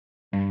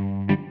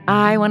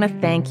I want to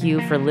thank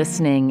you for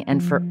listening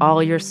and for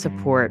all your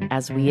support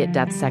as we at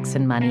Death, Sex,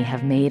 and Money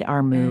have made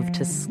our move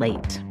to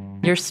Slate.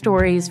 Your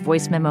stories,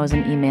 voice memos,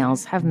 and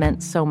emails have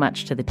meant so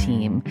much to the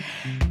team.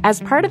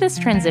 As part of this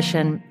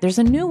transition, there's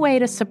a new way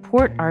to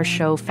support our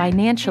show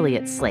financially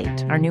at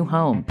Slate, our new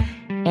home,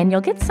 and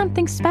you'll get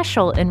something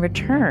special in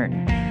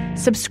return.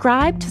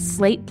 Subscribe to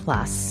Slate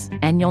Plus,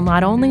 and you'll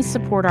not only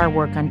support our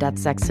work on Death,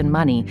 Sex, and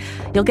Money,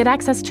 you'll get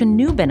access to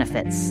new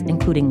benefits,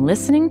 including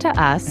listening to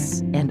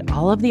us and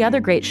all of the other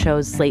great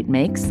shows Slate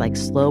makes, like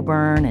Slow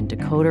Burn and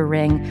Decoder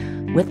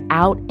Ring,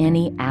 without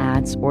any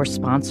ads or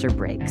sponsor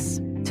breaks.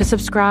 To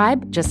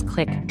subscribe, just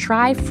click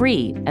Try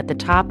Free at the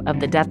top of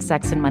the Death,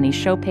 Sex, and Money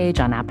show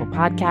page on Apple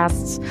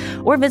Podcasts,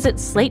 or visit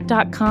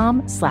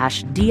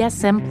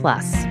slate.com/DSM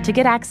Plus to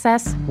get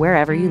access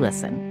wherever you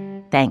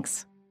listen.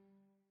 Thanks.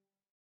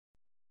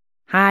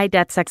 Hi,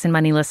 Death, Sex, and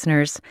Money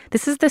listeners.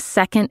 This is the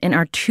second in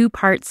our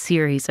two-part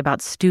series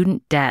about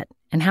student debt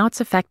and how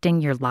it's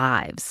affecting your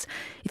lives.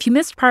 If you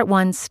missed part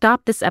one,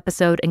 stop this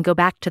episode and go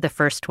back to the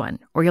first one,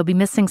 or you'll be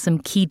missing some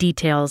key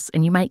details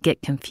and you might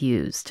get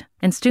confused.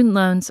 And student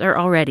loans are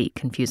already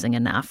confusing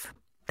enough.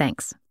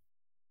 Thanks.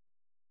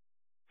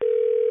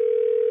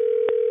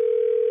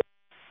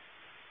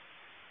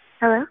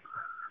 Hello?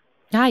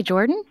 Hi,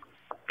 Jordan?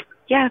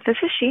 Yeah, this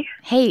is she.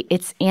 Hey,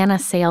 it's Anna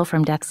Sale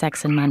from Death,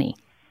 Sex, and Money.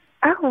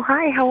 Oh,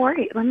 hi, how are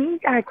you? Let me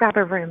grab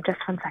a room, just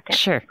 1 second.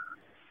 Sure.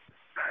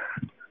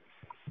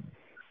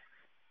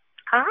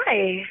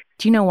 Hi.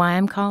 Do you know why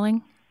I'm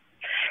calling?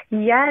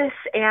 Yes,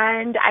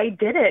 and I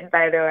did it,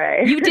 by the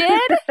way. You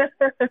did?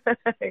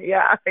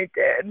 Yeah, I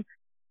did.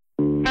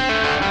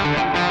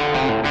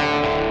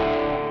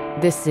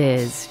 This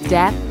is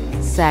Death,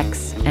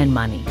 Sex, and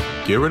Money.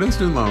 Get rid of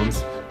student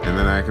loans, and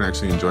then I can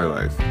actually enjoy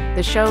life.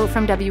 The show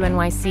from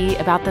WNYC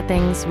about the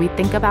things we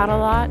think about a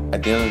lot.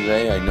 At the end of the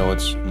day, I know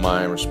it's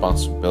my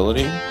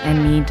responsibility.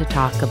 And need to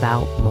talk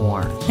about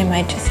more. I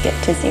might just get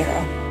to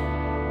zero.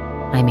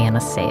 I'm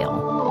Anna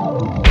Sale.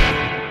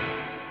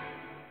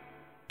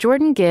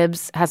 Jordan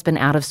Gibbs has been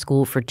out of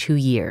school for 2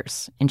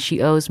 years, and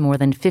she owes more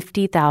than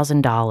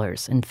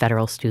 $50,000 in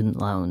federal student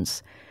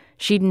loans.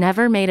 She'd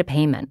never made a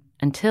payment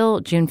until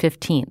June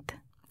 15th,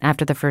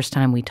 after the first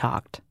time we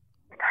talked.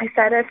 I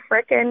set a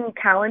frickin'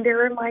 calendar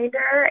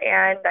reminder,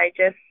 and I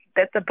just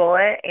bit the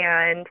bullet,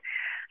 and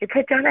I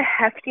put down a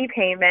hefty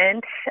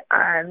payment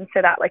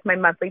so that, like, my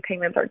monthly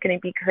payments aren't going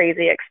to be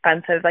crazy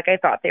expensive like I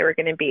thought they were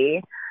going to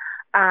be.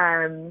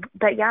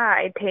 But yeah,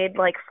 I paid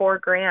like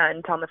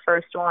 $4,000 on the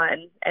first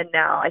one, and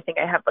now I think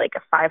I have like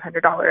a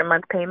 $500 a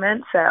month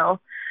payment. So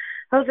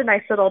that was a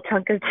nice little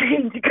chunk of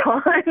change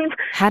gone.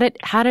 How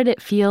did it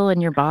feel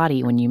in your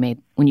body when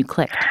you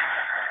clicked?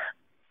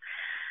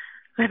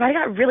 My body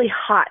got really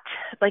hot.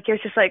 Like, it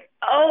was just like,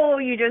 oh,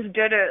 you just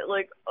did it.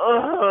 Like,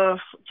 oh,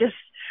 just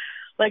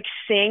like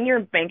seeing your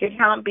bank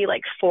account be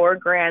like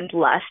 $4,000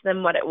 less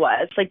than what it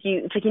was. It's like,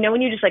 you know,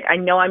 when you just like, I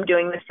know I'm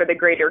doing this for the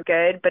greater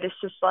good, but it's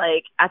just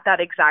like at that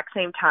exact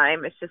same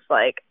time, it's just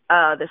like,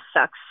 oh, this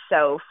sucks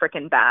so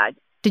freaking bad.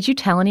 Did you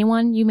tell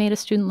anyone you made a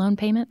student loan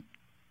payment?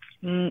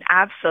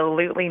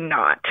 Absolutely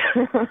not.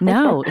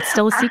 No, it's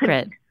still a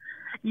secret.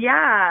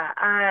 Yeah.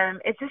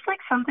 It's just like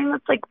something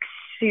that's like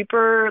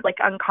super like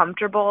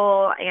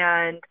uncomfortable,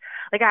 and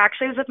like I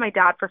actually was with my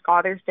dad for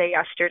Father's Day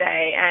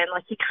yesterday, and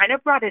like he kind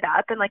of brought it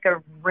up in like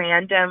a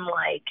random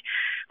like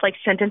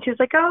sentence. He was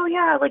like, oh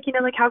yeah, like, you know,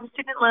 like how's the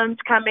student loans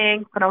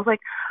coming? And I was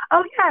like,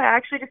 oh yeah, I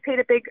actually just paid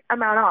a big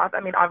amount off. I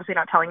mean, obviously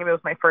not telling him it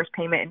was my first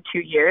payment in 2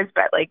 years,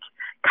 but like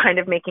kind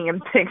of making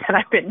him think that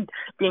I've been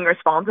being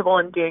responsible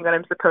and doing what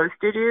I'm supposed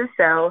to do.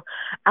 So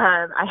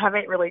I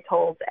haven't really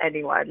told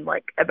anyone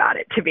like about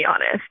it, to be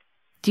honest.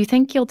 Do you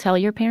think you'll tell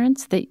your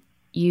parents that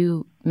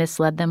you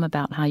misled them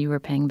about how you were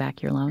paying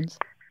back your loans?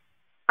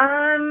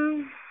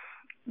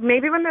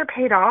 Maybe when they're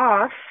paid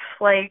off,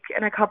 like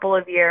in a couple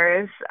of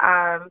years.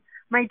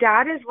 My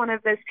dad is one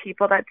of those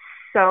people that's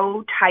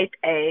so type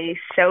A,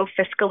 so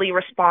fiscally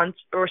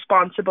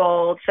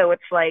responsible. So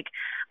it's like,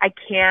 I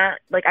can't,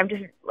 like,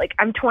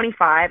 I'm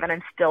 25 and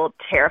I'm still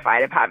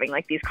terrified of having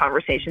like these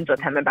conversations with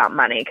him about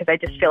money, because I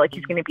just feel like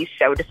he's going to be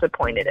so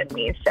disappointed in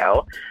me.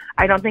 So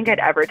I don't think I'd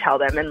ever tell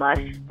them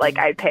unless like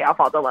I'd pay off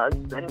all the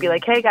loans and be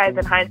like, hey guys,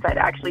 in hindsight,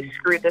 I actually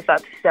screwed this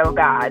up so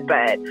bad,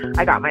 but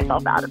I got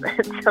myself out of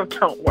it. So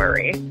don't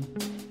worry.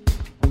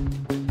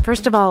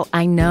 First of all,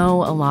 I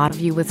know a lot of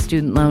you with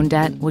student loan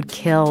debt would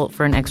kill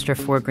for an extra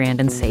 $4,000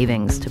 in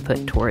savings to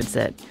put towards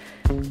it.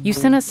 You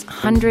sent us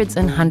hundreds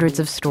and hundreds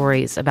of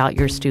stories about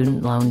your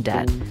student loan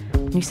debt.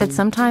 And you said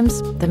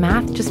sometimes the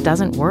math just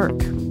doesn't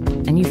work,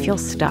 and you feel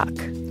stuck.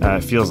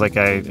 It feels like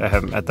I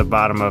am at the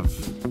bottom of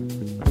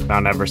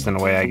Mount Everest in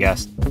a way, I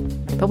guess.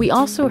 But we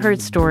also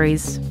heard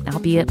stories,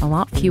 albeit a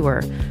lot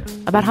fewer,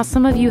 about how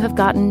some of you have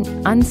gotten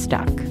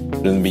unstuck.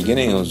 In the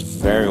beginning, it was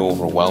very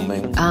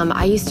overwhelming.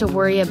 I used to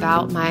worry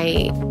about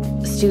my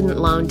student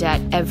loan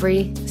debt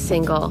every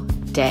single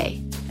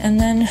day. And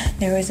then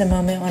there was a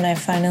moment when I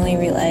finally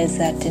realized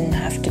that didn't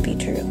have to be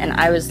true. And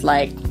I was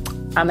like,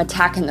 I'm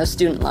attacking those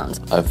student loans.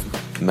 I've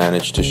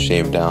managed to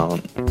shave down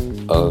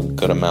a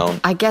good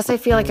amount. I guess I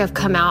feel like I've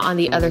come out on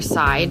the other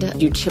side.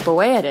 You chip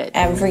away at it.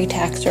 Every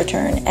tax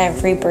return,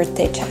 every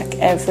birthday check,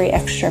 every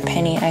extra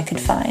penny I could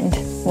find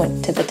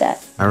went to the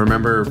debt. I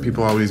remember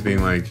people always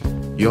being like,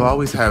 you'll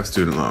always have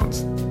student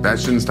loans. That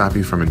shouldn't stop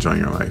you from enjoying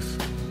your life.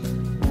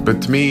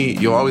 But to me,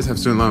 you'll always have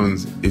student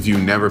loans if you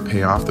never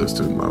pay off those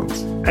student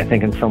loans. I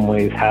think in some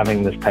ways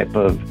having this type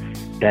of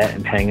debt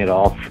and paying it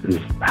off is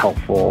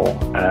helpful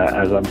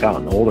as I've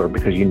gotten older,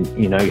 because you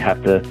know you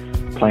have to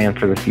plan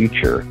for the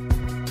future.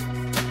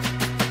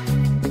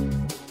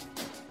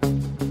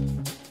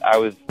 I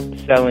was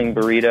selling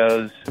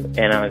burritos,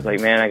 and I was like,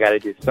 man, I got to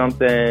do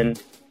something.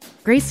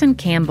 Grayson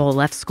Campbell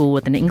left school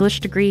with an English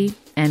degree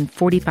and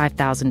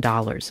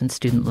 $45,000 in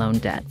student loan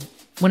debt.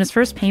 When his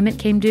first payment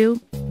came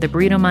due, the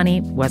burrito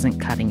money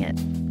wasn't cutting it.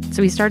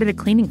 So he started a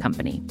cleaning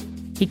company.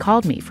 He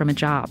called me from a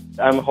job.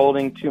 I'm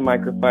holding 2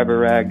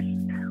 microfiber rags.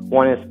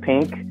 One is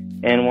pink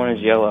and one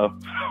is yellow.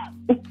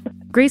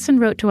 Grayson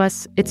wrote to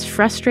us, "It's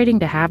frustrating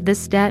to have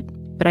this debt,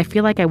 but I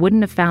feel like I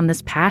wouldn't have found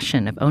this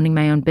passion of owning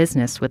my own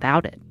business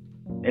without it."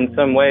 In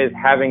some ways,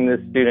 having this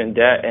student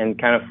debt and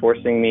kind of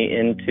forcing me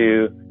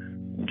into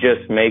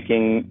just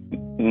making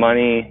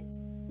money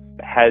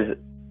has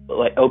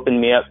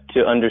opened me up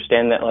to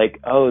understand that,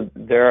 oh,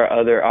 there are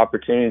other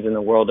opportunities in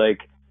the world.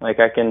 Like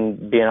I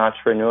can be an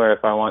entrepreneur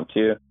if I want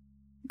to.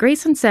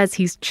 Grayson says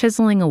he's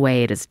chiseling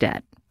away at his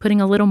debt,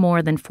 putting a little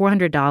more than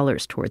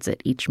 $400 towards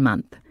it each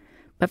month.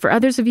 But for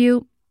others of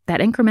you,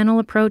 that incremental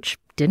approach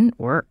didn't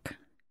work.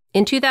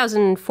 In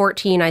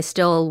 2014, I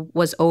still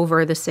was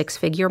over the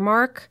 6-figure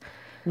mark.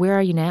 Where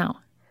are you now?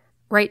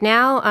 Right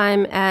now,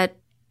 I'm at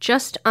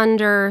just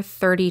under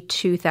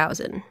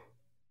 $32,000.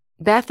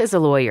 Beth is a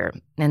lawyer,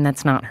 and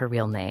that's not her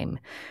real name.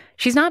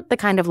 She's not the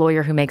kind of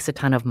lawyer who makes a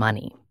ton of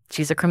money.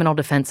 She's a criminal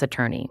defense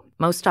attorney.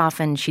 Most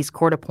often, she's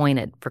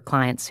court-appointed for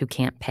clients who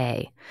can't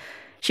pay.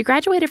 She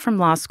graduated from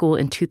law school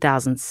in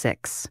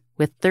 2006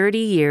 with 30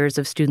 years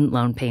of student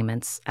loan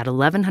payments at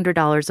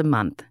 $1,100 a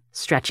month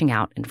stretching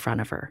out in front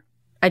of her.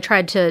 I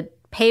tried to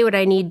pay what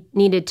I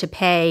needed to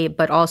pay,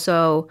 but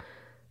also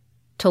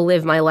to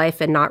live my life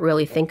and not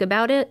really think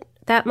about it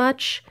that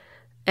much.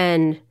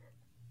 And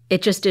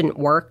it just didn't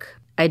work.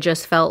 I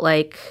just felt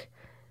like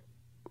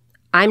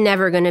I'm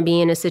never going to be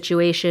in a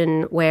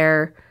situation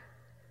where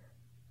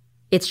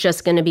it's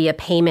just going to be a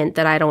payment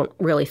that I don't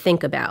really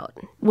think about.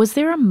 Was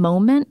there a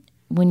moment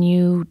when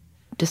you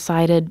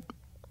decided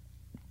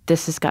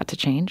this has got to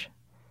change?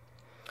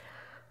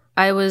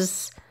 I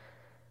was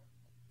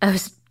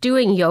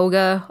doing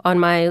yoga on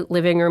my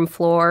living room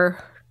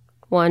floor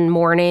one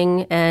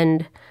morning,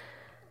 and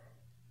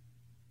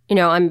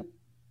I'm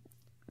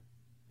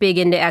big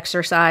into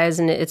exercise,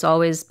 and it's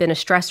always been a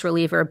stress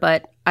reliever,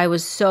 but I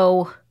was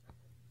so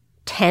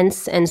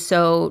tense and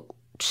so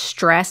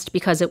stressed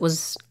because it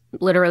was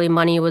literally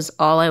money was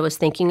all I was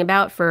thinking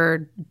about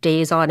for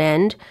days on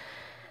end.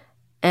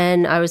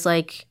 And I was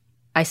like,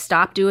 I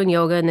stopped doing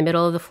yoga in the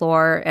middle of the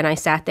floor, and I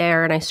sat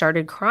there and I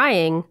started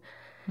crying.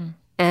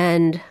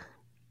 And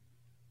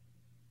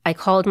I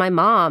called my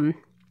mom,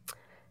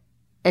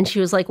 and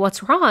she was like,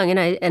 "What's wrong?"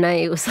 And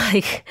I was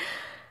like,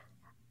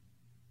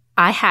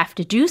 I have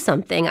to do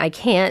something. I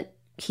can't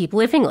keep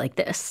living like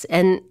this.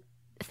 And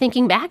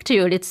thinking back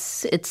to it,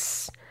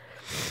 it's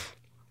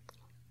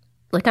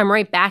like I'm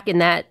right back in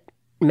that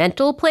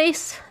mental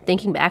place,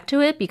 thinking back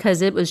to it,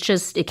 because it was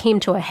just, it came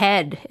to a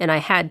head, and I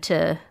had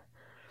to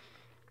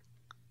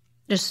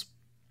just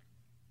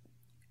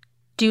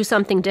do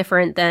something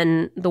different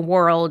than the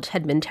world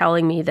had been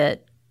telling me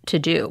that to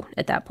do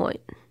at that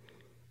point.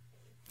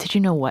 Did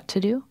you know what to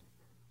do?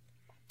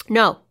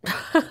 No.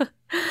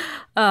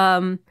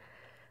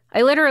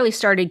 I literally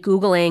started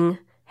Googling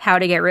how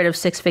to get rid of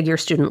 6-figure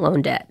student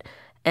loan debt.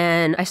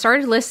 And I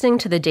started listening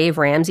to the Dave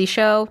Ramsey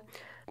show.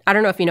 I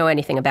don't know if you know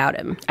anything about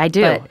him. I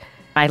do.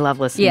 I love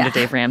listening to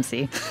Dave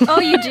Ramsey. Oh,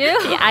 you do?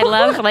 Yeah, I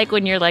love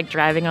when you're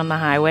driving on the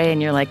highway and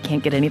you're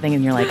can't get anything,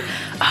 and you're like,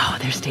 oh,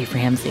 there's Dave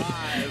Ramsey.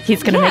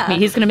 He's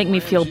gonna make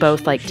me feel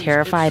both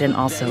terrified and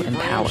also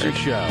empowered.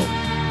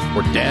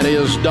 Where debt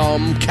is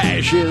dumb,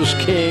 cash is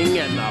king,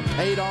 and the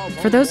paid off.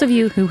 For those of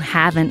you who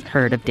haven't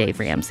heard of Dave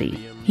Ramsey,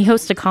 he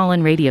hosts a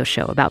call-in radio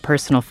show about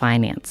personal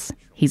finance.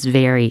 He's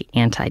very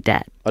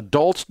anti-debt.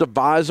 Adults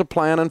devise a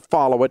plan and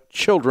follow it.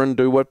 Children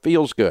do what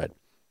feels good.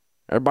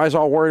 Everybody's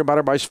all worried about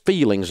everybody's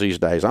feelings these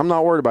days. I'm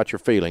not worried about your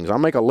feelings. I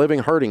make a living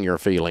hurting your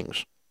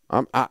feelings.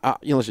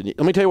 Listen, let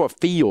me tell you what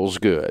feels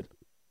good.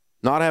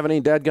 Not having any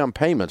dadgum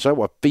payments, that's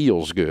what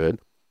feels good.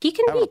 He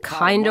can be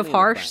kind of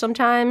harsh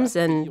sometimes,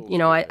 and,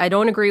 I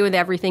don't agree with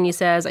everything he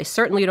says. I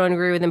certainly don't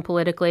agree with him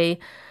politically.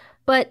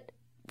 But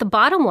the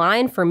bottom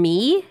line for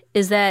me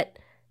is that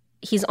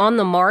he's on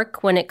the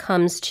mark when it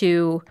comes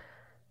to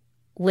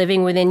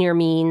living within your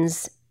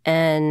means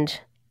and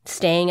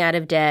staying out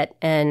of debt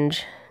and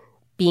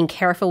being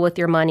careful with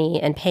your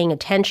money and paying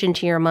attention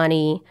to your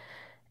money.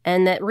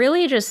 And that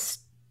really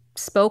just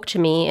spoke to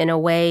me in a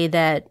way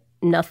that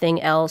nothing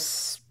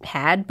else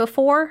had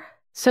before.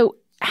 So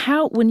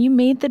when you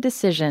made the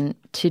decision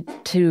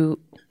to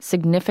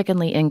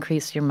significantly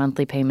increase your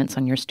monthly payments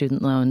on your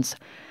student loans,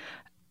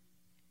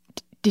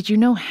 Did you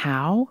know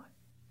how?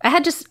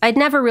 I'd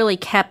never really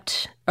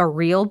kept a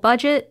real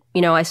budget.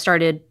 I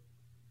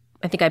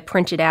think I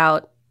printed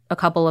out a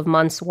couple of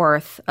months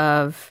worth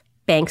of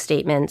bank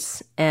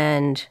statements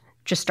and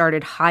just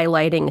started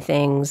highlighting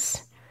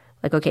things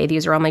like, okay,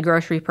 these are all my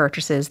grocery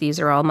purchases. This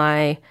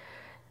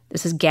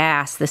is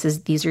gas.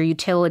 These are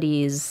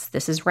utilities.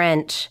 This is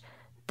rent.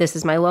 This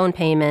is my loan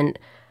payment.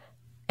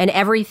 And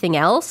everything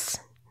else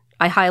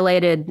I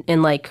highlighted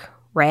in like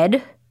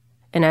red.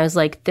 And I was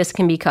like, this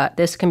can be cut.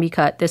 This can be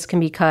cut. This can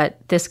be cut.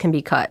 This can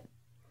be cut.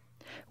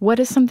 What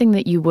is something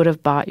that you would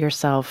have bought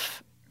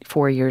yourself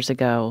 4 years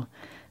ago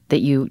that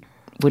you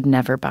would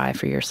never buy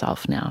for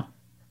yourself now?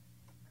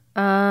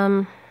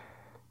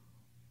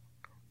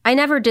 I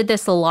never did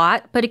this a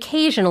lot, but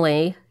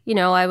occasionally,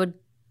 I would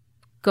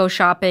go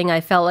shopping.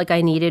 I felt like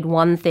I needed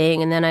one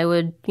thing, and then I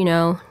would,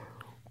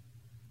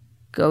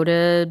 go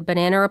to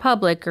Banana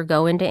Republic or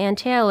go into Ann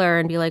Taylor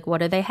and be like, what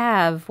do they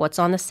have? What's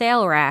on the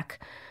sale rack?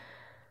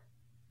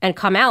 And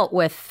come out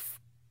with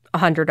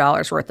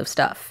 $100 worth of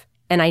stuff.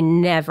 And I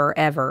never,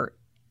 ever,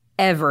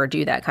 ever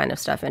do that kind of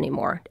stuff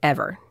anymore.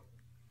 Ever.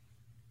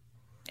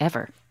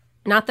 Ever?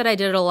 Not that I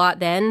did it a lot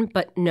then,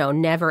 but no,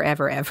 never,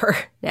 ever, ever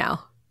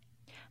now.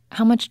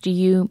 How much do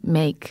you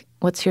make?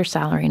 What's your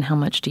salary and how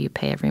much do you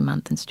pay every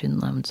month in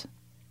student loans?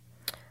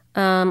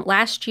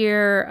 Last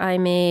year, I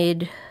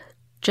made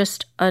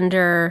just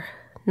under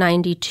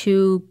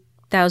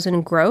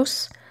 $92,000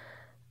 gross,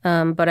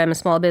 but I'm a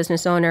small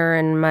business owner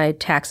and my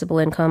taxable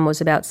income was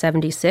about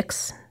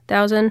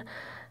 $76,000.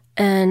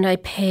 And I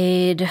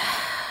paid, I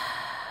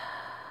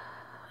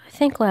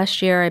think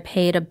last year I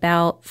paid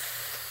about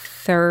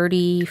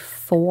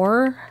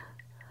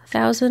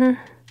 $34,000.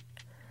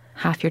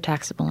 Half your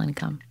taxable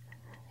income.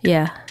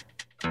 Yeah.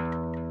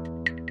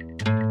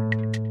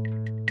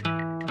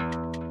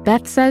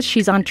 Beth says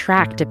she's on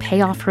track to pay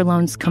off her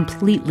loans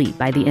completely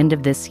by the end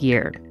of this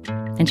year.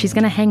 And she's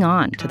going to hang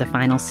on to the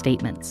final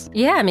statements.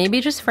 Yeah, maybe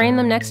just frame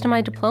them next to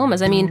my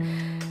diplomas. I mean,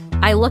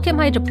 I look at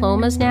my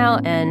diplomas now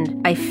and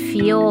I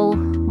feel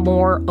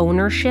more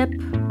ownership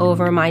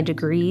over my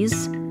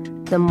degrees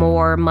the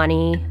more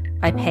money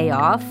I pay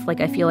off.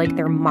 Like, I feel like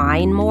they're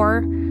mine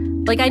more.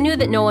 Like, I knew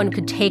that no one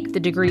could take the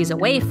degrees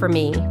away from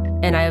me,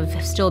 and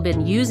I've still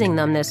been using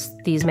them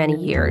these many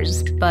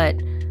years. But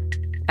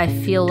I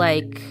feel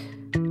like,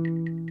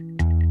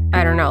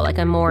 I don't know, like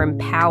I'm more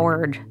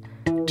empowered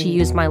to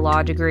use my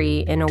law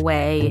degree in a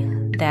way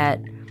that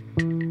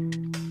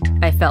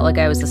I felt like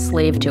I was a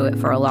slave to it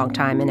for a long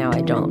time, and now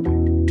I don't.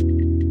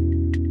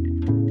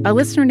 A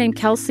listener named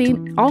Kelsey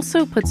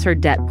also puts her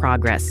debt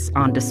progress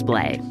on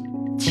display.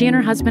 She and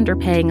her husband are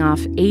paying off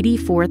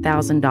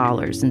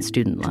 $84,000 in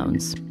student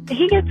loans.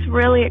 He gets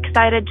really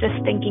excited just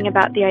thinking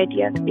about the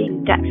idea of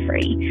being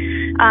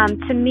debt-free.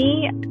 To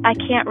me, I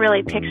can't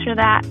really picture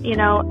that.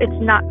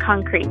 It's not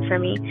concrete for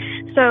me.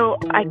 So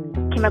I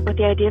came up with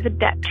the idea of a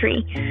debt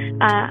tree.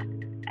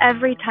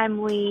 Every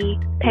time we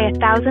pay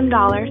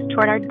 $1,000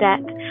 toward our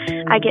debt,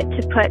 I get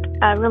to put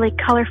a really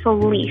colorful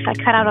leaf. I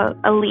cut out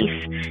a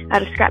leaf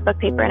out of scrapbook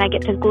paper, and I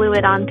get to glue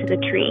it onto the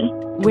tree.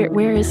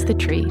 Where is the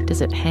tree?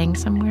 Does it hang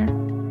somewhere?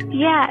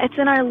 Yeah, it's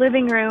in our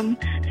living room,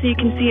 so you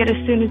can see it as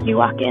soon as you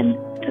walk in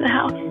to the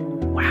house.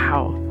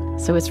 Wow.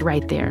 So it's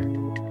right there.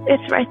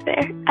 It's right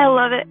there. I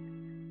love it.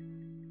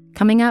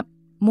 Coming up,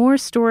 more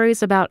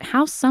stories about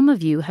how some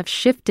of you have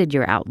shifted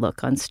your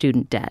outlook on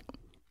student debt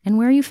and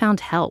where you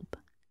found help.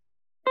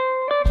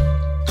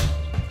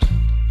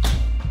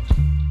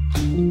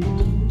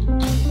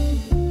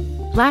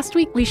 Last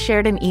week, we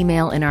shared an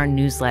email in our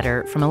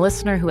newsletter from a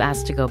listener who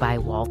asked to go by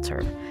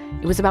Walter.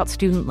 It was about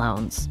student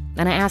loans,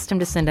 and I asked him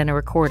to send in a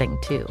recording,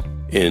 too.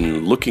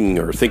 In looking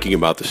or thinking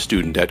about the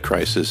student debt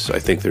crisis, I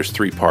think there's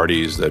three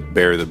parties that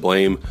bear the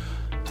blame: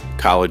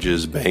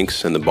 colleges,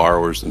 banks, and the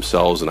borrowers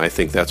themselves, and I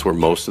think that's where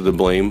most of the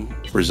blame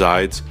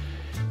resides.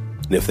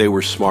 And if they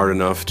were smart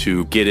enough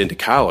to get into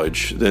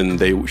college, then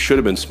they should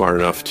have been smart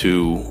enough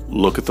to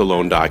look at the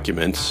loan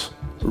documents,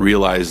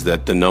 realize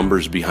that the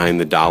numbers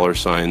behind the dollar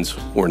signs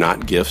were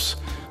not gifts,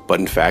 but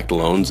in fact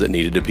loans that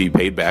needed to be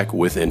paid back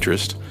with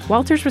interest.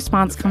 Walter's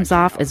response comes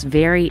off as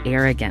very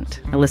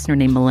arrogant. A listener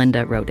named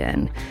Melinda wrote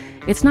in.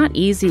 It's not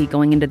easy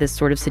going into this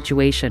sort of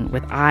situation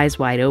with eyes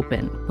wide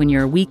open when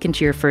you're a week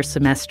into your first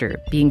semester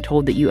being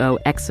told that you owe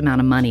X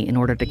amount of money in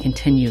order to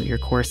continue your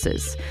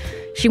courses.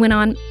 She went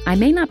on, I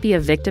may not be a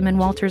victim in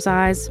Walter's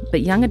eyes, but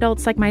young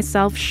adults like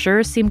myself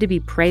sure seem to be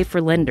prey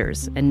for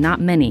lenders, and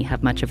not many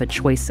have much of a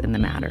choice in the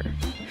matter.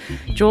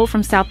 Joel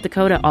from South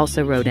Dakota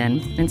also wrote in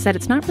and said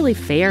it's not really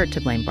fair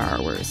to blame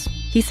borrowers.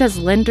 He says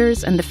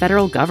lenders and the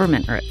federal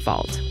government are at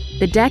fault.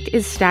 The deck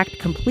is stacked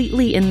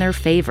completely in their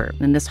favor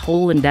in this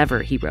whole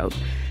endeavor, he wrote,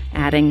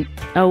 adding,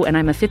 oh, and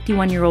I'm a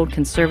 51-year-old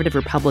conservative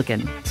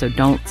Republican, so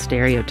don't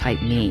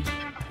stereotype me.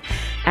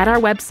 At our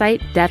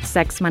website,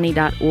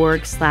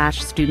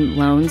 deathsexmoney.org/student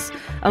loans,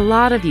 a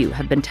lot of you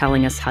have been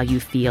telling us how you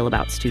feel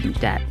about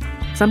student debt.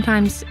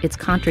 Sometimes it's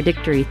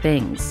contradictory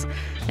things.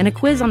 In a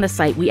quiz on the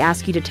site, we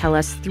ask you to tell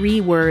us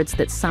 3 words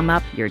that sum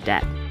up your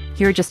debt.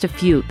 Here are just a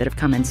few that have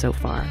come in so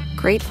far.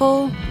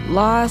 Grateful,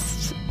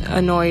 lost,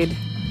 annoyed.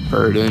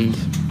 Burdened,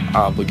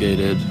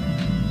 obligated,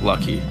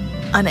 lucky.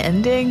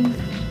 Unending,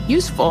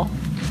 useful,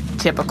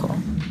 typical.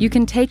 You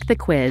can take the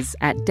quiz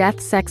at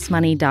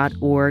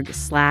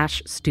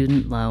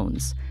deathsexmoney.org/student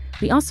loans.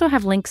 We also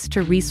have links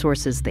to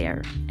resources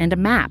there and a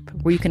map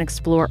where you can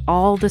explore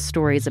all the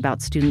stories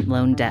about student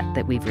loan debt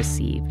that we've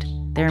received.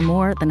 There are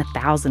more than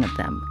 1,000 of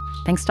them.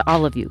 Thanks to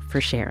all of you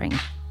for sharing.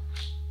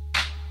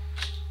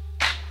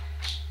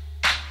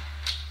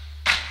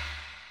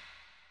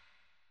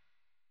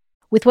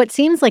 With what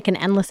seems like an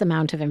endless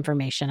amount of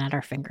information at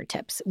our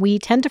fingertips, we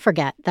tend to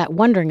forget that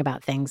wondering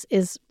about things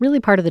is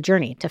really part of the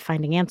journey to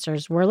finding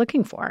answers we're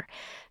looking for.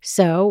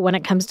 So when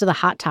it comes to the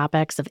hot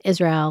topics of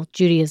Israel,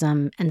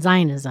 Judaism, and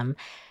Zionism,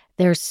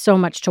 there's so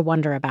much to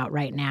wonder about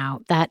right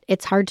now that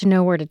it's hard to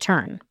know where to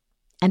turn.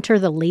 Enter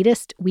the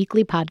latest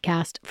weekly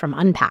podcast from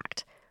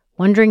Unpacked,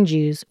 Wondering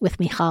Jews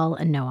with Michal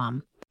and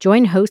Noam.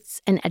 Join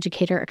hosts and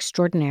educator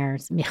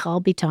extraordinaires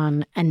Michal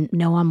Biton and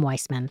Noam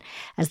Weissman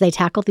as they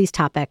tackle these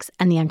topics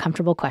and the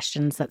uncomfortable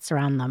questions that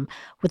surround them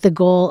with the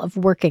goal of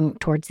working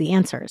towards the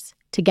answers,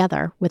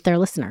 together with their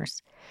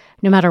listeners.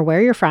 No matter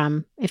where you're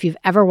from, if you've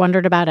ever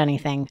wondered about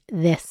anything,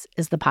 this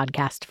is the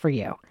podcast for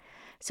you.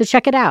 So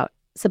check it out.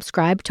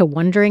 Subscribe to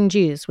Wondering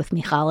Jews with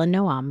Michal and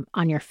Noam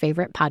on your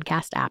favorite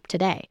podcast app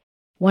today.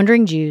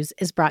 Wondering Jews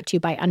is brought to you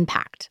by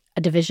Unpacked,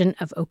 a division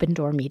of Open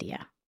Door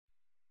Media.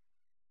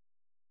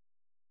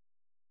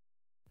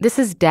 This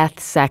is Death,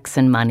 Sex,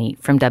 and Money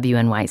from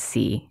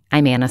WNYC.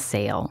 I'm Anna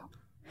Sale.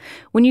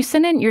 When you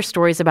sent in your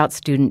stories about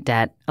student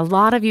debt, a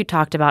lot of you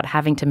talked about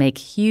having to make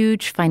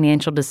huge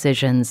financial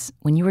decisions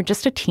when you were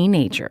just a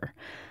teenager.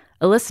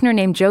 A listener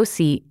named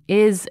Josie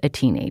is a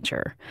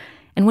teenager.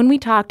 And when we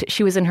talked,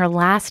 she was in her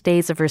last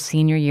days of her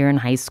senior year in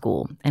high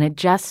school and had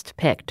just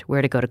picked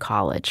where to go to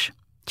college.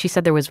 She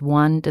said there was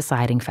one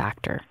deciding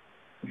factor.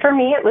 For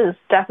me, it was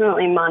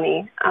definitely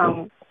money.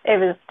 It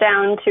was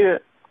down to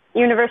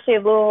University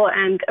of Louisville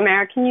and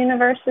American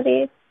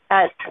University.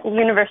 At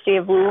University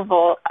of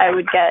Louisville, I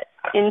would get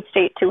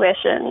in-state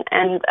tuition,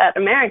 and at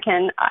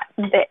American,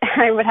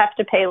 I would have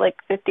to pay like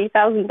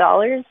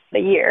 $50,000 a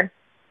year.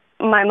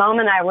 My mom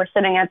and I were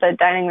sitting at the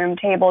dining room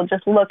table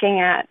just looking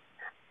at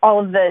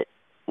all of the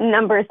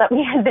numbers that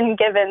we had been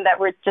given that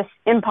were just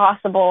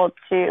impossible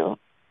to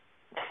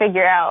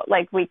figure out.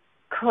 Like, we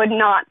could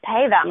not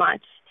pay that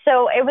much.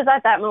 So it was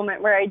at that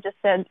moment where I just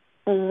said,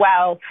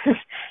 wow,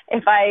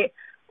 if I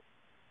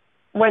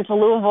went to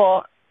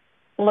Louisville,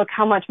 look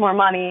how much more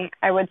money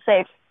I would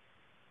save.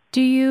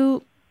 Do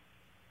you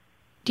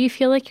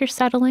feel like you're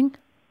settling?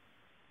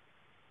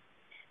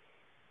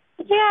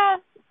 Yeah,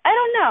 I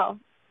don't know.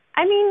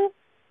 I mean,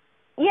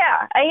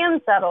 yeah, I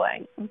am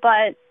settling,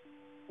 but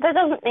that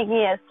doesn't make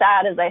me as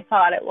sad as I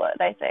thought it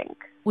would, I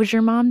think. Was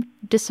your mom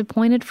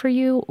disappointed for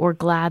you or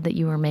glad that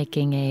you were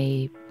making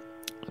a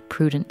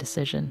prudent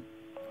decision?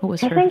 What was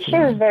her feeling? I think she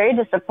was very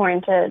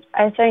disappointed.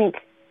 I think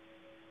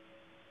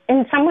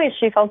in some ways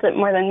she felt it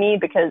more than me,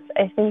 because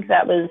I think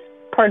that was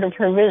part of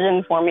her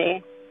vision for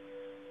me,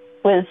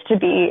 was to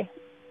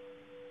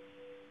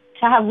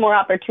have more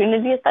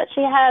opportunities that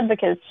she had,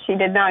 because she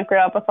did not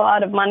grow up with a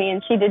lot of money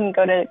and she didn't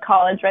go to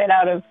college right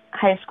out of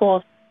high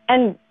school.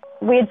 And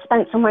we had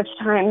spent so much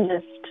time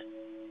just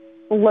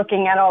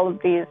looking at all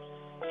of these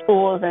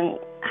schools and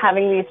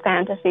having these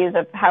fantasies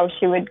of how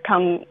she would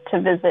come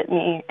to visit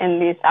me in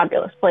these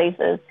fabulous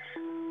places.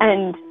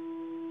 And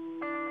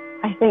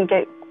I think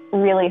it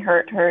really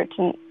hurt her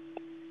to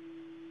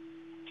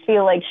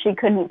feel like she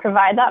couldn't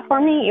provide that for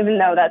me, even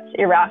though that's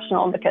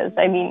irrational, because,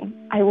 I mean,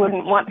 I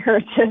wouldn't want her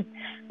to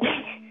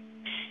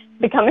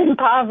become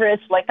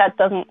impoverished. Like, that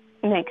doesn't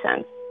make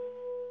sense.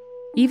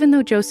 Even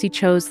though Josie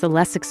chose the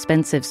less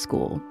expensive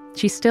school,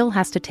 she still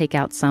has to take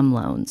out some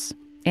loans.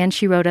 And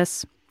she wrote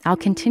us, "I'll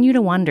continue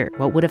to wonder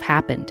what would have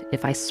happened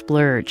if I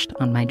splurged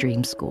on my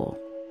dream school."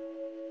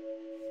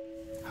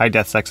 Hi,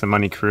 Death, Sex, and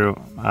Money crew.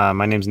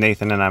 My name's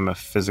Nathan, and I'm a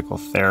physical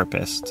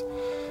therapist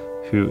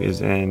who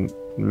is in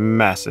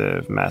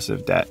massive,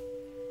 massive debt.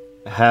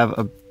 I have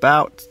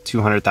about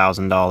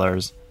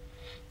 $200,000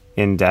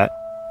 in debt.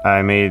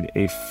 I made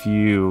a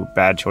few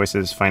bad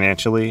choices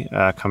financially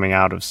coming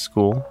out of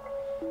school.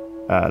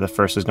 The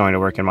first was going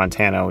to work in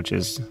Montana, which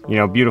is,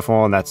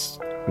 beautiful, and that's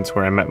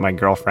where I met my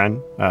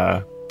girlfriend.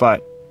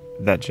 But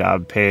that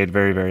job paid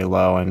very, very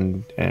low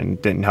and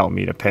didn't help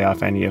me to pay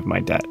off any of my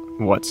debt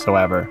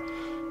whatsoever.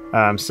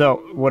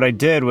 So what I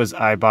did was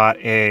I bought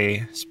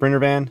a Sprinter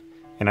van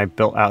and I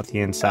built out the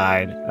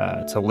inside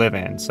to live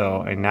in.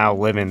 So I now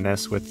live in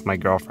this with my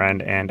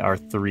girlfriend and our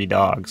 3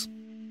 dogs.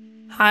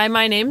 Hi,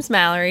 my name's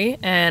Mallory,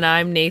 and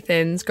I'm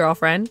Nathan's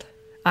girlfriend.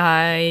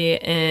 I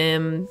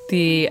am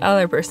the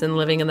other person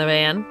living in the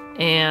van,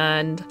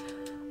 and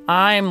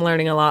I'm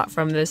learning a lot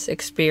from this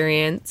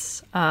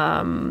experience.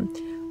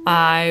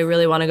 I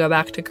really want to go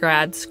back to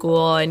grad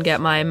school and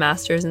get my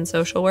master's in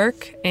social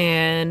work.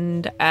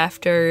 And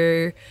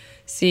after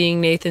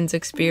seeing Nathan's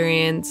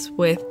experience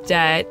with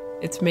debt,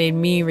 it's made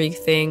me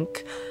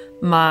rethink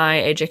my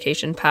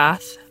education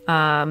path.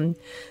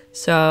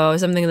 So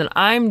something that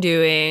I'm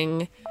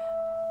doing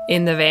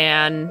in the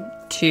van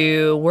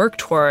to work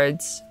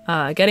towards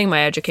getting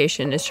my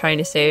education is trying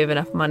to save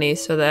enough money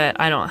so that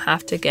I don't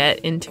have to get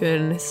into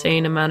an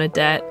insane amount of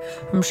debt.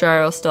 I'm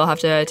sure I'll still have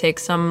to take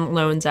some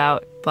loans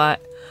out,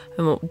 but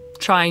I'm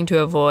trying to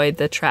avoid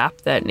the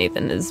trap that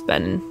Nathan has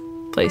been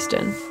placed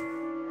in.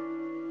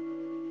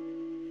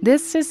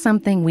 This is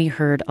something we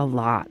heard a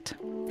lot.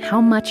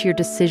 How much your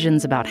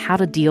decisions about how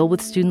to deal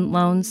with student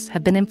loans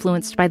have been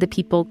influenced by the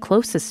people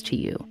closest to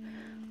you,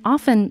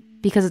 often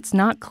because it's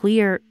not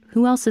clear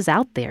who else is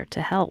out there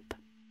to help.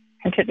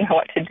 I didn't know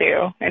what to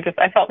do.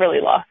 I felt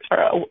really lost for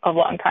a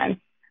long time.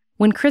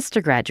 When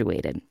Krista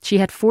graduated, she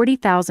had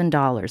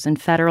 $40,000 in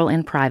federal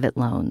and private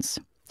loans.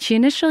 She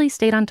initially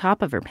stayed on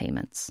top of her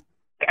payments.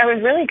 I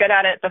was really good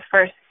at it the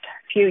first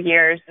few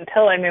years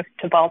until I moved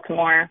to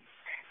Baltimore,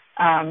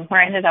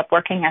 where I ended up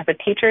working as a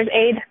teacher's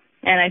aide,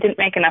 and I didn't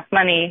make enough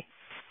money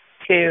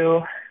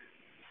to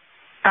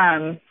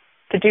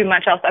do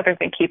much else other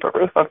than keep a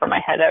roof over my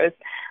head. I was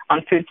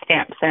on food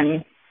stamps,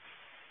 and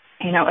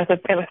it was a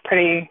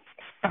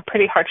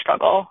pretty hard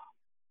struggle.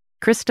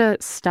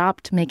 Krista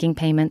stopped making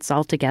payments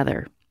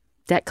altogether.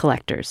 Debt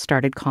collectors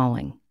started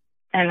calling.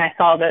 And I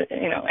saw that,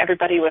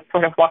 everybody was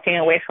sort of walking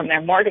away from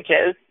their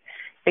mortgages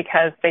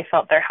because they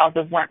felt their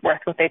houses weren't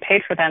worth what they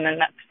paid for them.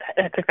 And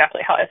that's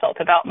exactly how I felt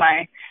about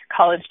my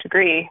college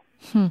degree.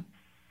 It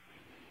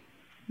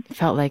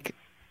felt like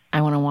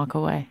I want to walk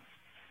away.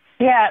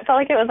 Yeah, it felt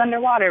like it was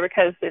underwater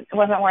because it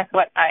wasn't worth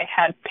what I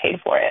had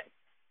paid for it.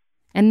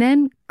 And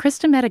then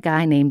Krista met a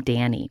guy named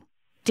Danny.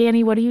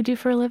 Danny, what do you do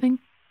for a living?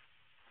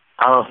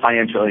 I'm a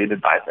financial aid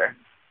advisor.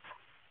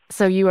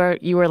 So you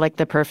were like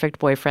the perfect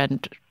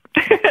boyfriend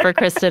for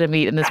Krista to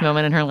meet in this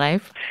moment in her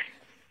life?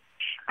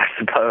 I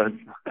suppose.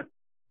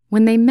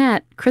 When they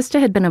met, Krista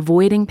had been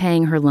avoiding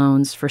paying her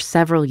loans for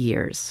several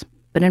years.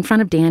 But in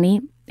front of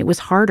Danny, it was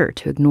harder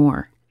to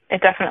ignore.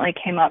 It definitely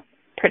came up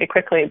pretty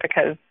quickly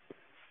because,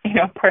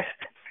 of course,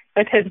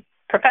 with his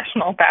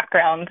professional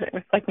background, it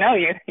was like, no,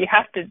 you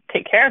have to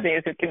take care of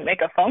these. You can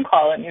make a phone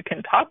call and you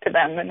can talk to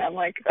them. And I'm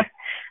like,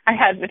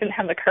 I didn't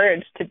have the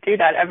courage to do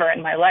that ever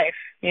in my life,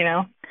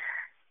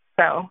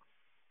 So.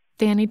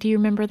 Danny, do you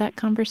remember that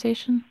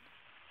conversation?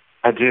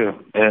 I do.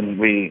 And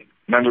we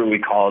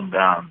called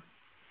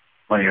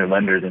one of your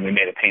lenders and we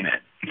made a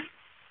payment.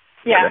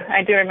 Yeah,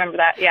 I do remember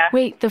that, yeah.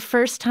 Wait, the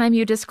first time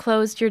you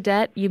disclosed your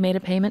debt, you made a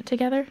payment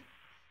together?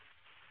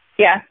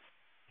 Yeah.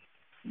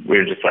 We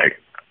were just like,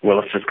 well,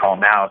 let's just call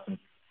now since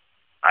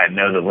I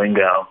know the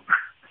lingo.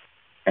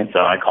 And so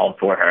I called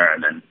for her,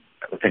 and then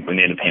I think we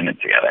made a payment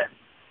together.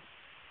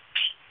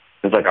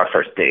 It was like our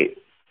first date.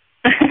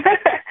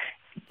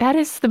 That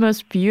is the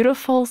most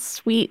beautiful,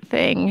 sweet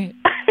thing.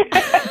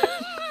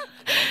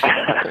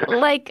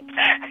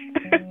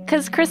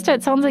 Because Krista,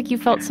 it sounds like you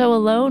felt so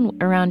alone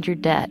around your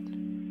debt.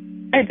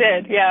 I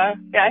did, yeah.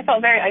 Yeah, I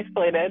felt very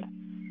isolated.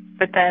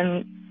 But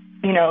then,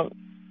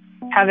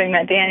 having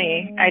met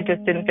Danny, I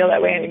just didn't feel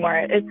that way anymore.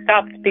 It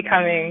stopped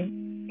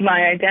becoming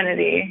my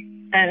identity,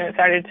 and it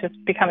started just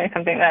becoming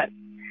something that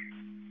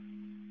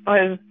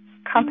was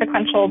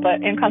consequential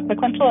but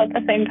inconsequential at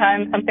the same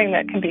time, something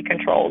that can be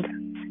controlled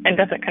and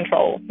doesn't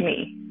control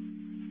me.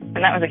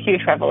 And that was a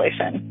huge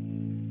revelation.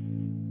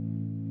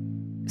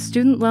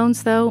 Student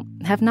loans, though,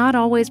 have not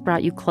always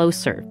brought you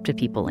closer to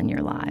people in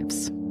your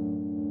lives.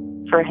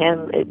 For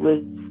him, it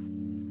was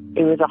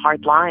a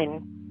hard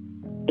line.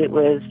 It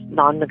was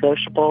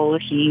non-negotiable.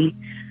 He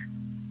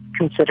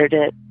considered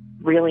it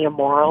really a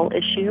moral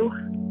issue.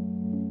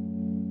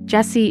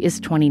 Jessie is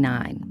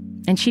 29,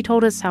 and she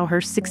told us how her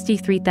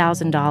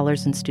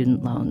 $63,000 in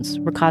student loans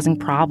were causing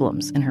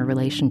problems in her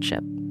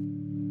relationship.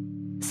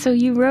 So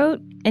you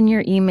wrote in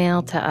your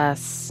email to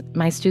us,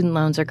 my student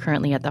loans are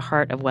currently at the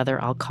heart of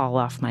whether I'll call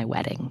off my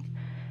wedding.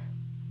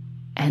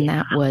 And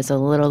that was a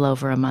little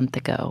over a month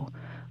ago.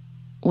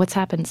 What's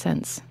happened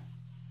since?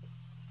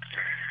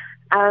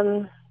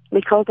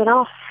 We called it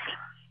off.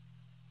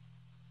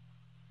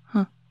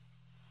 Huh.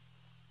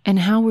 And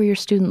how were your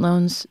student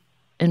loans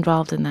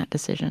involved in that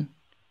decision?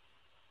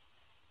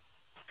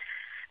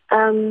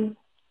 They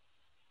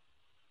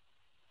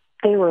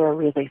were a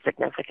really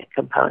significant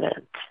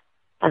component.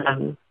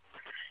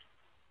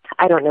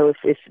 I don't know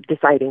if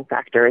deciding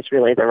factor is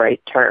really the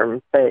right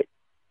term, but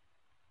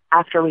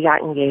after we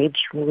got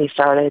engaged, we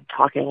started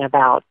talking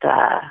about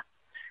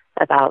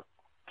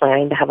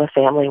planning to have a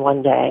family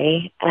one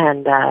day,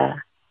 and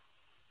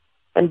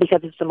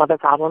because of some other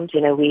problems,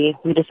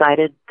 we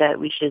decided that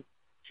we should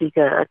seek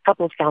a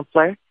couples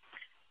counselor.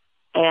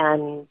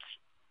 And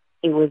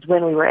it was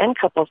when we were in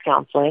couples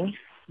counseling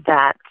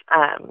that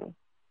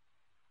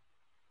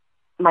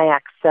my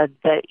ex said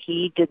that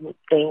he didn't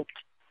think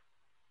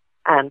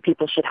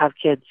people should have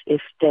kids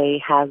if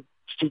they have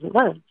student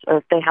loans or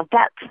if they have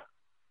debt,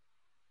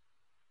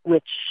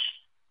 which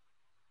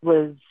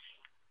was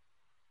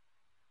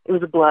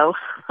a blow,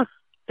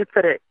 to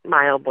put it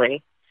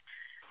mildly.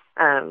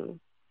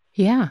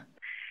 Yeah.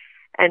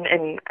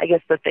 And I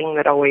guess the thing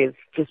that always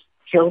just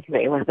killed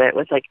me with it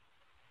was like,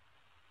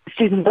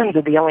 student loans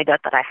are the only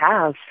debt that I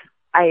have.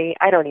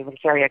 I don't even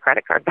carry a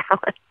credit card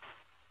balance.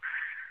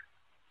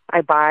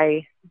 I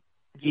buy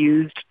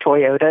used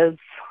Toyotas.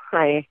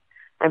 I'm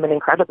an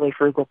incredibly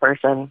frugal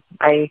person.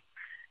 I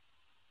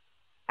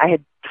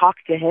had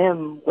talked to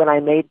him when I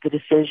made the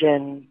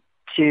decision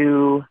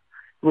to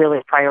really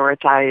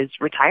prioritize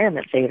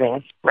retirement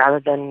savings rather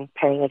than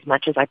paying as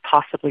much as I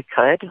possibly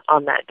could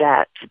on that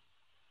debt.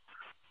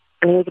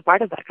 And he was a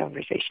part of that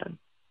conversation.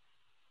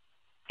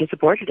 He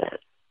supported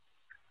it.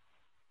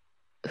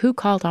 Who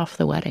called off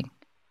the wedding?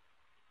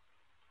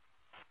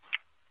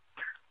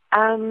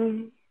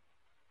 It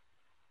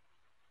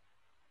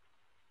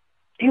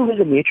was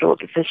a mutual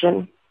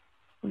decision.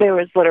 There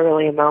was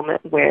literally a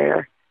moment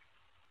where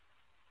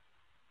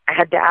I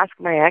had to ask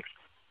my ex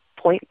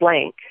point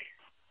blank,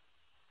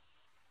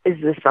 is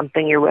this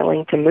something you're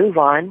willing to move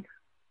on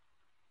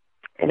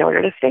in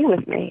order to stay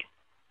with me?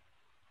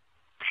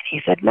 And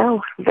he said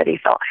no, that he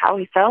felt how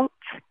he felt.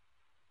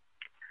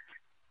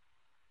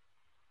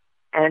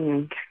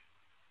 And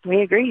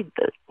we agreed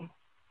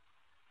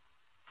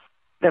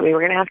that we were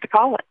going to have to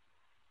call it.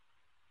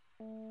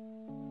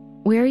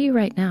 Where are you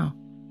right now?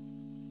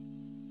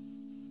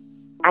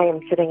 I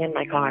am sitting in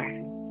my car.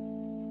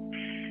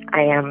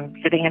 I am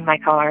sitting in my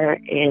car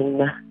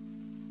in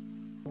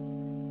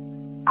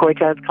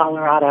Cortez,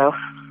 Colorado,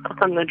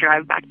 on the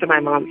drive back to my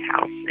mom's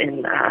house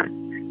in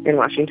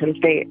Washington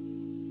State.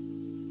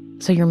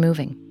 So you're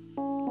moving?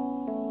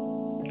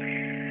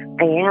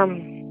 I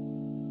am.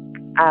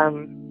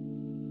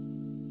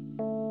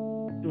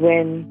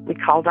 When we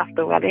called off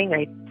the wedding,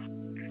 I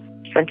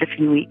spent a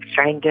few weeks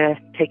trying to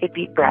take a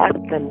deep breath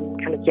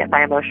and kind of get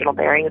my emotional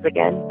bearings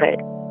again,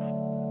 but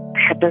I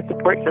had no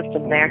support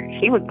system there.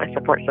 He was my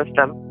support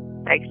system.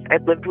 I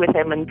lived with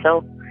him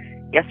until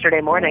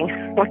yesterday morning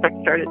when I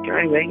started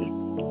driving.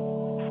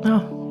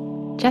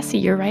 Oh, Jessie,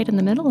 you're right in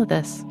the middle of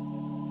this.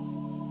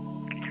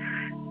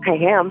 I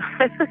am.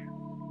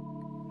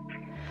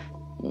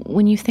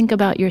 When you think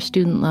about your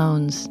student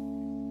loans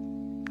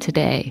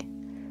today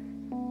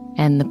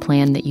and the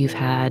plan that you've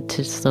had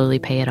to slowly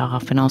pay it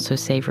off and also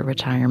save for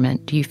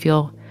retirement, do you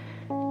feel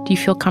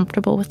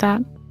comfortable with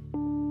that?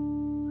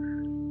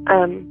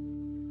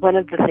 One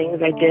of the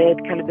things I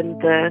did kind of in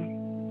the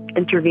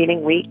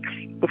intervening weeks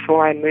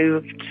before I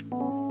moved,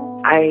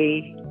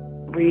 I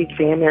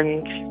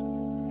re-examined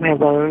my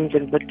loans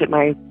and looked at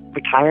my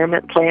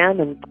retirement plan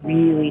and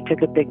really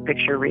took a big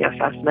picture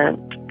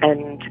reassessment,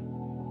 and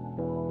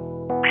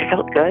I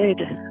felt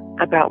good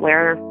about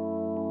where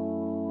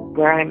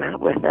I'm at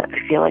with it. I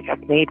feel like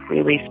I've made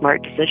really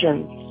smart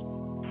decisions.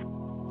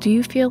 Do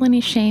you feel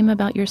any shame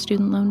about your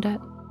student loan debt?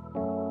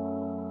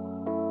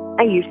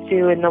 I used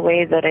to, in the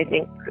way that I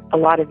think a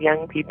lot of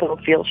young people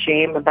feel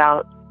shame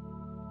about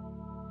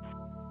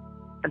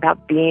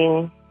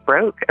being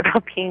broke,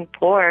 about being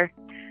poor.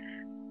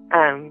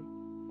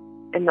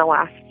 In the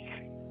last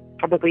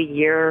probably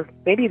year,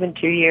 maybe even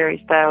 2 years,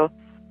 though,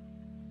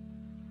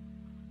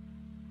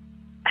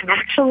 I'm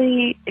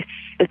actually,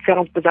 it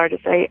sounds bizarre to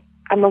say,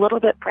 I'm a little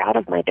bit proud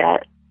of my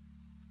debt.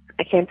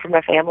 I came from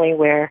a family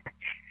where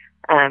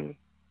I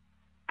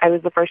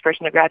was the first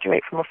person to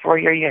graduate from a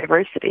 4-year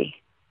university.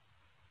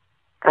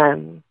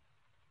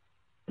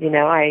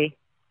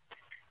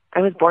 I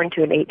was born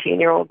to an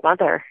 18-year-old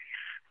mother.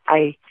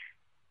 I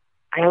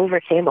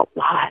overcame a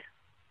lot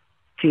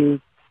to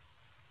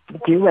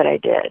do what I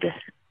did.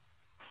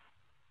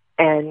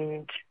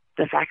 And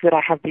the fact that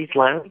I have these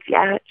loans,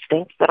 yeah, it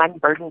stinks that I'm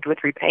burdened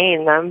with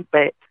repaying them,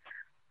 but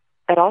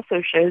that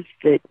also shows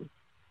that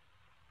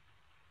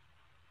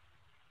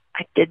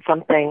I did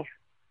something.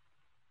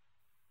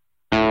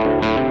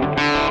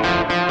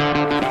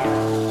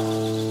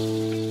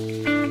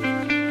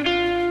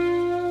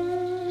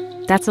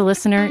 That's a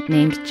listener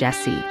named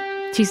Jessie.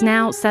 She's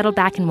now settled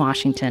back in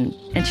Washington,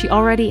 and she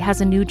already has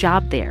a new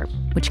job there,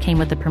 which came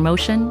with a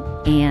promotion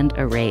and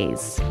a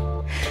raise.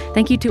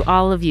 Thank you to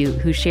all of you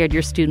who shared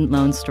your student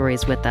loan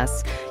stories with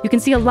us. You can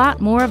see a lot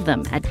more of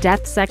them at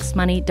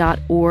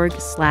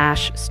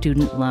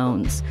deathsexmoney.org/student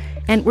loans.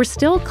 And we're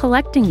still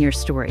collecting your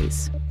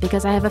stories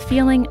because I have a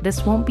feeling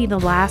this won't be the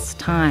last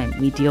time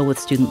we deal with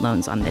student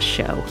loans on this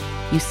show.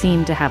 You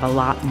seem to have a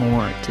lot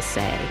more to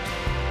say.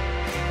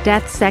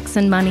 Death, Sex,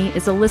 and Money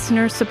is a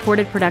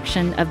listener-supported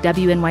production of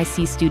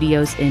WNYC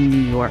Studios in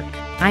New York.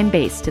 I'm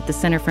based at the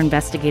Center for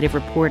Investigative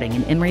Reporting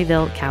in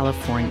Emeryville,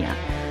 California.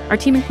 Our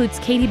team includes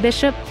Katie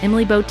Bishop,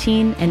 Emily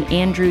Botine, and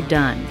Andrew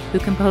Dunn, who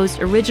composed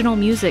original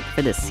music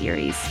for this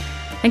series.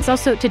 Thanks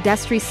also to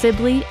Destry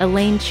Sibley,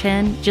 Elaine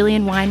Chen,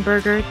 Jillian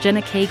Weinberger,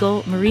 Jenna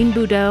Cagle, Maureen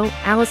Boudreau,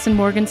 Allison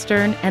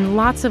Morgenstern, and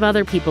lots of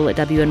other people at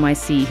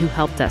WNYC who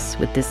helped us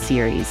with this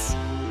series.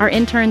 Our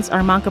interns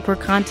are Manka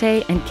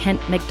Purkante and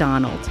Kent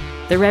McDonald.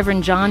 The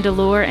Reverend John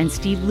Delore and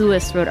Steve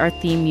Lewis wrote our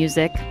theme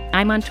music.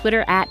 I'm on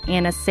Twitter at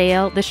Anna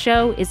Sale. The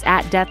show is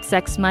at Death,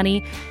 Sex,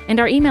 Money. And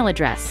our email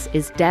address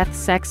is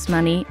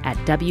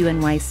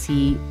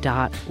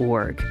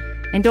deathsexmoney@wnyc.org.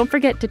 And don't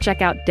forget to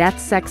check out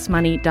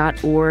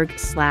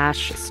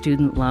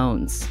deathsexmoney.org/student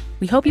loans.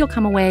 We hope you'll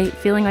come away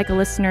feeling like a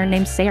listener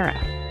named Sarah.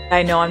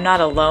 I know I'm not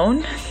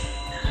alone.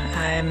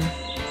 I'm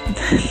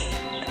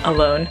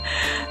alone.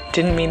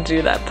 Didn't mean to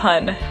do that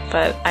pun,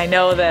 but I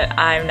know that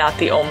I'm not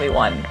the only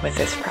one with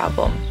this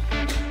problem.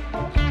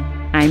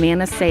 I'm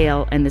Anna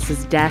Sale, and this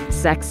is Death,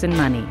 Sex, and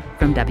Money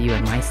from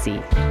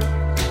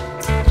WNYC.